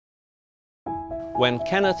When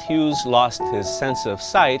Kenneth Hughes lost his sense of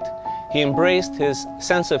sight, he embraced his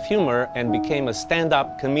sense of humor and became a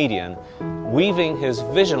stand-up comedian, weaving his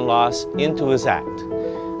vision loss into his act.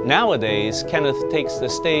 Nowadays, Kenneth takes the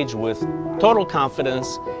stage with total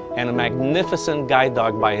confidence and a magnificent guide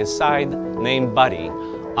dog by his side named Buddy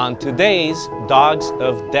on today's Dogs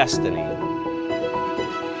of Destiny.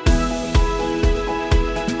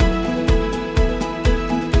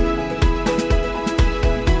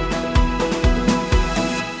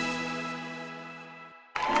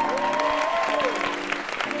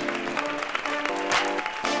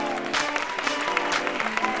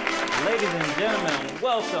 Ladies and gentlemen,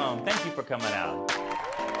 welcome. Thank you for coming out.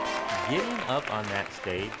 Getting up on that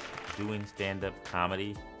stage, doing stand-up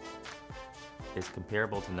comedy, is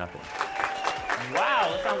comparable to nothing.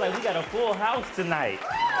 Wow, it sounds like we got a full house tonight.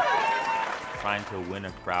 Trying to win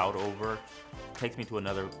a crowd over takes me to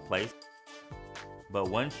another place. But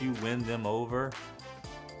once you win them over,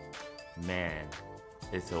 man,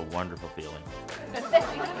 it's a wonderful feeling.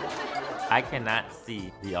 I cannot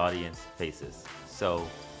see the audience faces, so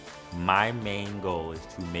my main goal is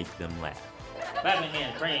to make them laugh.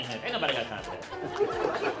 Batman, praying hands. Ain't nobody got time for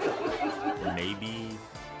that. Maybe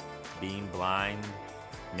being blind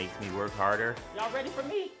makes me work harder. Y'all ready for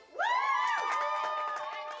me?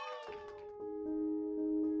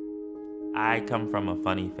 I come from a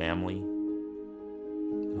funny family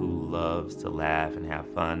who loves to laugh and have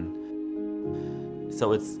fun.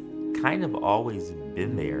 So it's kind of always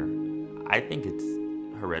been there. I think it's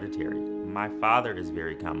hereditary. My father is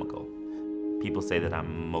very comical. People say that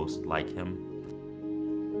I'm most like him.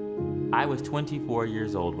 I was 24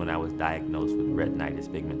 years old when I was diagnosed with retinitis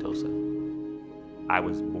pigmentosa. I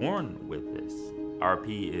was born with this.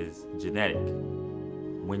 RP is genetic.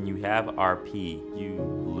 When you have RP, you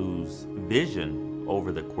lose vision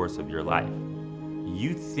over the course of your life.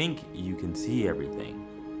 You think you can see everything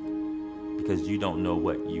because you don't know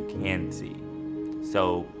what you can see.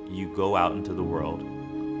 So you go out into the world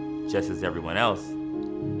just as everyone else,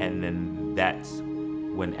 and then that's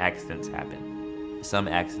when accidents happen. Some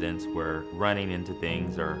accidents were running into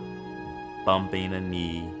things or bumping a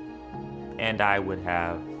knee, and I would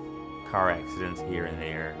have car accidents here and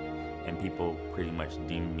there, and people pretty much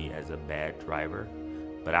deemed me as a bad driver,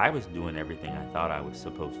 but I was doing everything I thought I was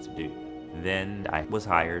supposed to do. Then I was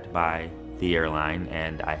hired by the airline,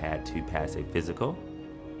 and I had to pass a physical,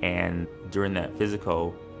 and during that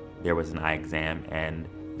physical, there was an eye exam, and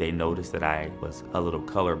they noticed that I was a little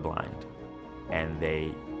colorblind, and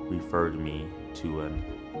they referred me to an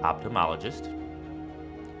ophthalmologist,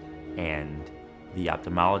 and the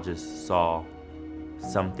ophthalmologist saw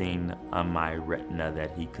something on my retina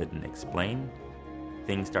that he couldn't explain.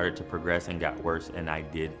 Things started to progress and got worse, and I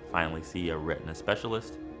did finally see a retina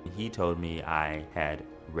specialist. He told me I had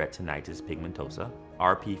retinitis pigmentosa,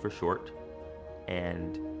 RP for short,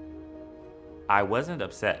 and I wasn't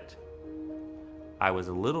upset. I was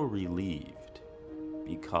a little relieved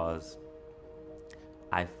because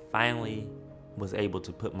I finally was able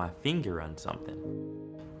to put my finger on something.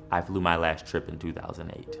 I flew my last trip in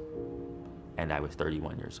 2008, and I was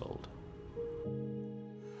 31 years old.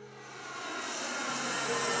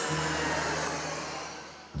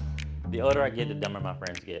 The older I get, the dumber my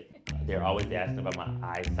friends get. They're always asking about my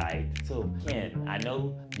eyesight. So, Ken, I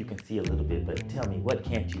know you can see a little bit, but tell me, what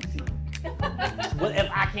can't you see? Well, if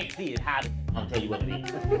I can't see it, how I'm gonna tell you what it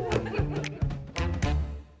is.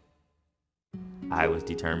 I was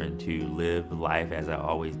determined to live life as I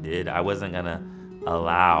always did. I wasn't gonna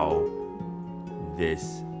allow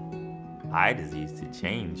this eye disease to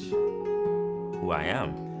change who I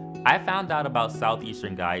am. I found out about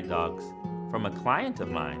Southeastern guide dogs from a client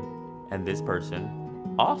of mine, and this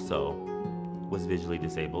person also was visually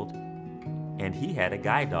disabled, and he had a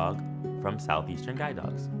guide dog from Southeastern Guide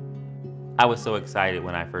Dogs. I was so excited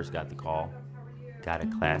when I first got the call, got a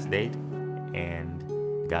class date, and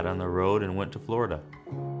got on the road and went to Florida.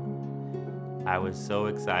 I was so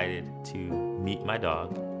excited to meet my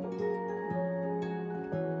dog.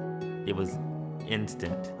 It was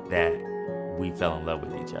instant that we fell in love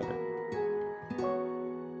with each other.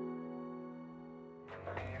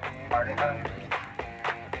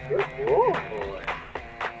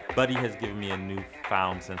 Buddy has given me a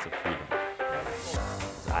newfound sense of freedom.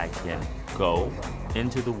 I can go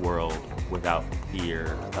into the world without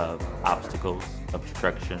fear of obstacles,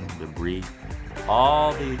 obstruction, debris,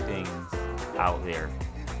 all the things out there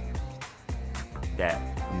that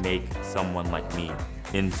make someone like me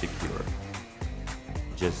insecure.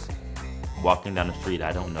 Just walking down the street,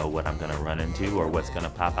 I don't know what I'm gonna run into or what's gonna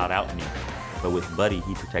pop out at me. But with Buddy,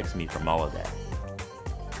 he protects me from all of that.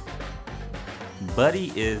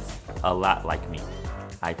 Buddy is a lot like me.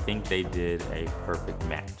 I think they did a perfect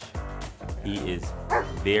match. He is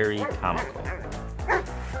very comical.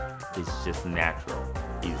 It's just natural.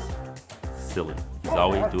 He's silly. He's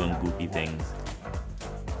always doing goofy things.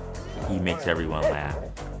 He makes everyone laugh.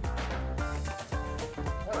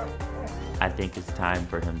 I think it's time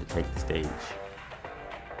for him to take the stage.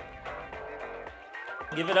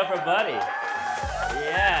 Give it up for Buddy.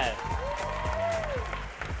 Yes.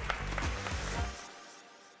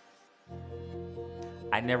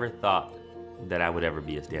 I never thought that I would ever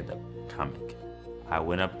be a stand-up comic. I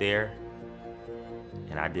went up there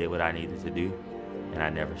and I did what I needed to do and I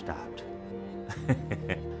never stopped.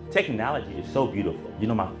 Technology is so beautiful. You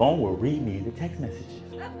know, my phone will read me the text messages.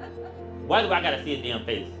 Why do I gotta see a damn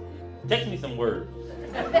face? Text me some words.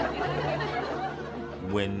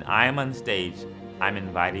 When I'm on stage, I'm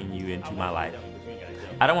inviting you into my life.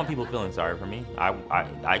 I don't want people feeling sorry for me.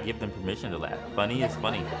 I give them permission to laugh. Funny is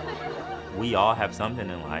funny. We all have something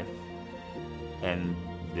in life, and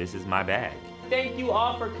this is my bag. Thank you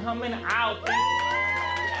all for coming out.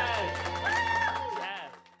 Yes. Yes.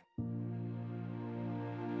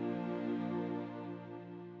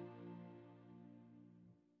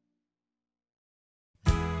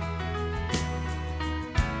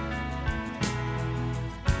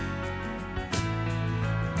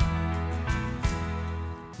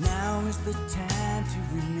 Now is the time to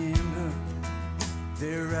remember.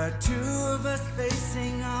 There are two of us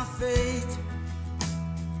facing our fate.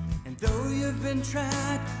 And though you've been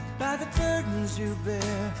tried by the burdens you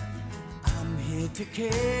bear, I'm here to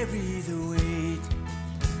carry the weight.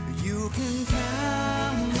 You can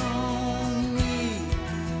count on me.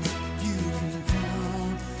 You can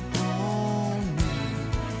count on me.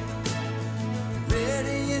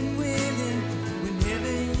 Ready and willing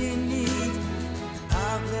whenever you need.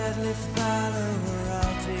 I'll gladly follow or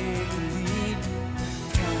I'll take the lead.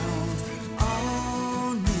 Count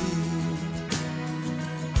on me.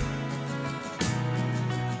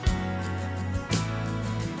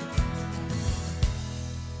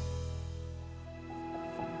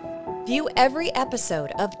 View every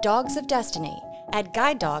episode of Dogs of Destiny at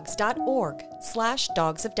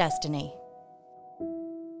guidedogs.org/dogsofdestiny.